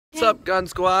What's up, Gun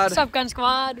Squad? What's up, Gun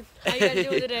Squad? How you guys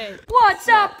doing today? What's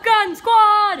up, Gun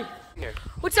Squad? Here.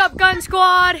 What's up, Gun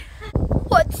Squad?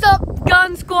 What's up,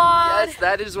 Gun Squad? Yes,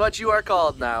 that is what you are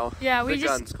called now. Yeah, the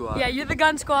Gun Squad. Yeah, you're the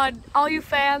Gun Squad. All you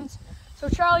fans. So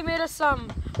Charlie made us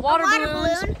some water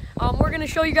balloons. We're gonna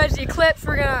show you guys the eclipse.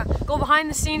 We're gonna go behind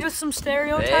the scenes with some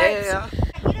stereotypes. Yeah.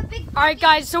 All right,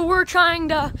 guys. So we're trying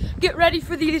to get ready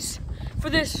for this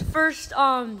first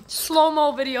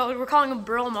slow-mo video. We're calling them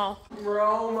Bromo.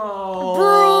 Bromo.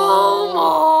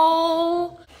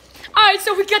 All right,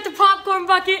 so we got the popcorn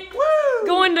bucket. Woo!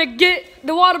 Going to get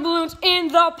the water balloons in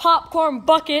the popcorn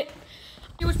bucket.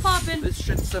 It was popping. This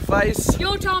should suffice.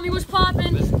 Yo, Tommy, what's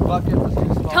popping? This bucket was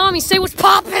too small. Tommy, say what's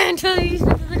popping to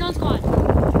the Gun Squad.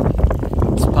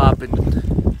 It's popping,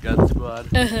 Gun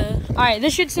Squad. All right,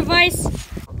 this should suffice.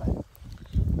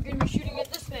 We're gonna be shooting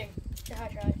at this thing. Say hi,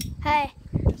 Charlie. Hey.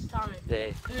 This is Tommy.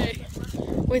 Hey.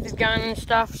 With his gun and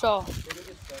stuff. So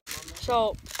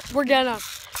we're gonna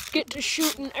get to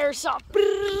shooting airsoft.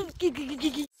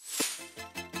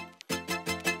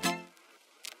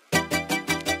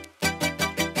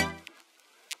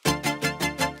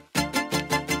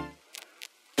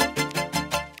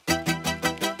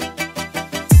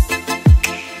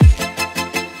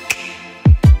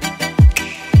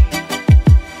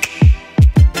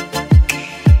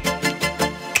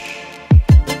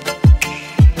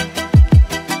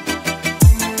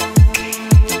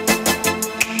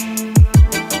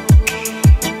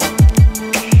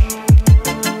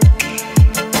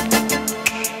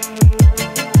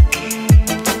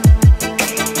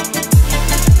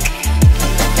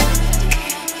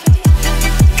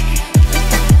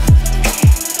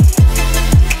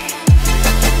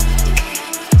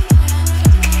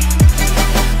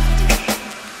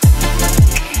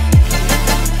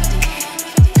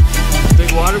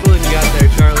 Water balloon you got there,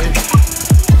 Charlie.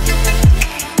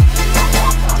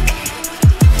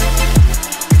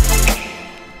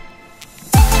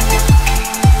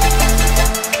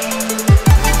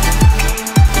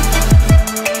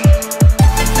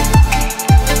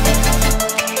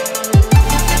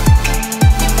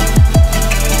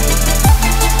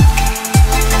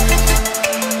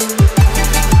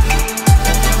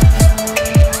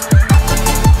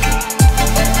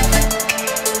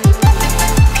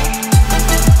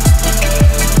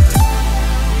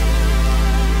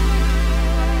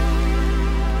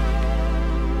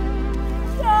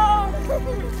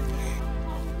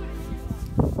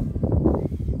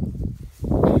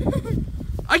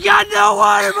 I got no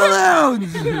water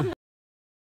balloons!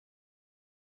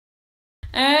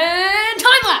 And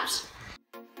time lapse.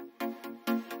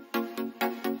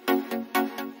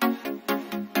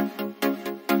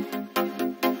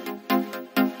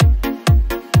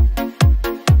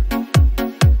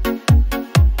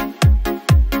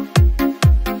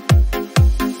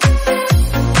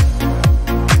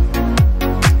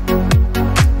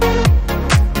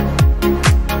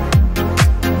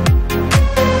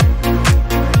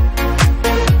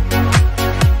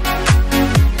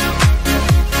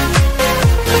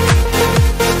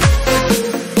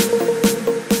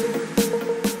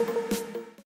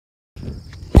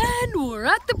 We're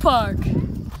at the park.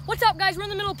 What's up, guys? We're in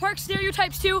the middle of park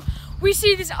stereotypes 2. We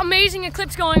see this amazing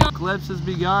eclipse going on. Eclipse has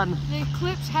begun. The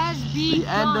eclipse has begun. The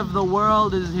end of the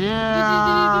world is here.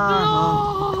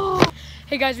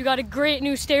 Hey guys, we got a great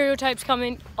new stereotypes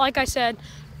coming. Like I said,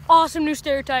 awesome new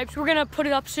stereotypes. We're gonna put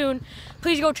it up soon.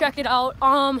 Please go check it out.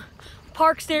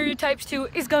 Park stereotypes 2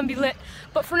 is gonna be lit.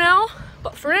 But for now,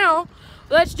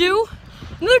 let's do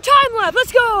another time lapse.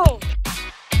 Let's go.